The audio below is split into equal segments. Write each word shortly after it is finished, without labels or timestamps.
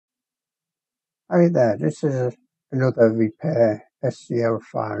Hi there, this is another repair STL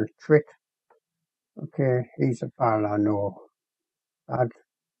file trick. Okay, here's a file I know bad.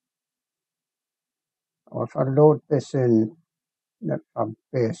 Or if I load this in Netfab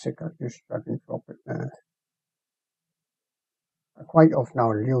Basic, I'll just drag and drop it there. I quite often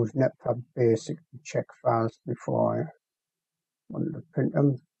I'll use Netfab Basic to check files before I want to print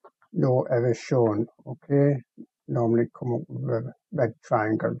them. No error shown, okay? Normally come up with a red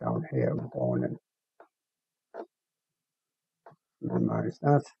triangle down here, warning. Minimize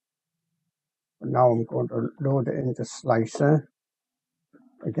that. But now I'm going to load it into Slic3r.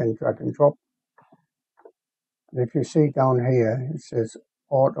 Again, drag and drop. And if you see down here, it says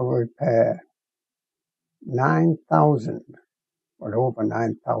auto repair 9,000, well over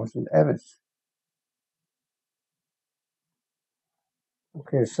 9,000 errors.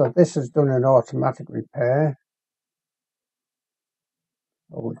 Okay, so this has done an automatic repair.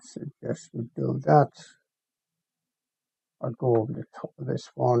 I would suggest we do that. I'll go over the top of this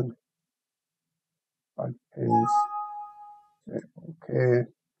one. Add pins. Okay.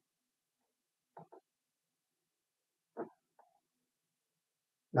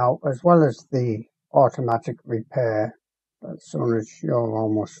 Now, as well as the automatic repair, as soon as you're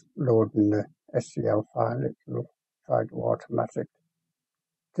almost loading the STL file, it will try to automatically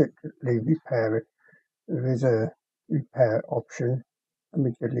repair it. There is a repair option. Let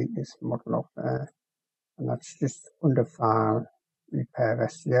me delete this model off there, and that's just under File, Repair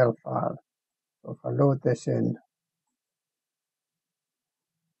STL file. So if I load this in,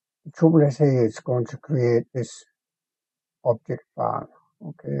 the trouble is here it's going to create this object file.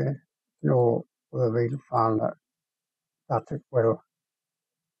 Okay, no other real file that it will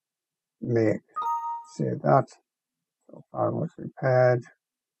make. Save that. So file was repaired,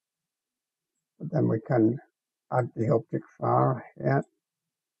 but then we can add the object file here.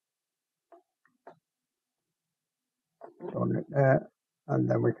 Done it there, and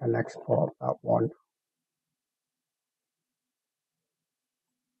then we can export that one.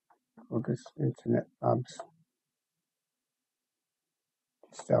 Go to Internet Tabs.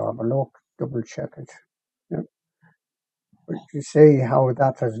 Still have a look, double check it. Yep. But you see how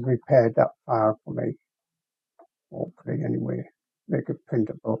that has repaired that file for me. Hopefully, anyway, make it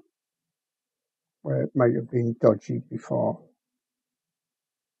printable where it might have been dodgy before.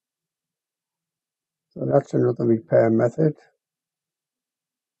 So that's another repair method.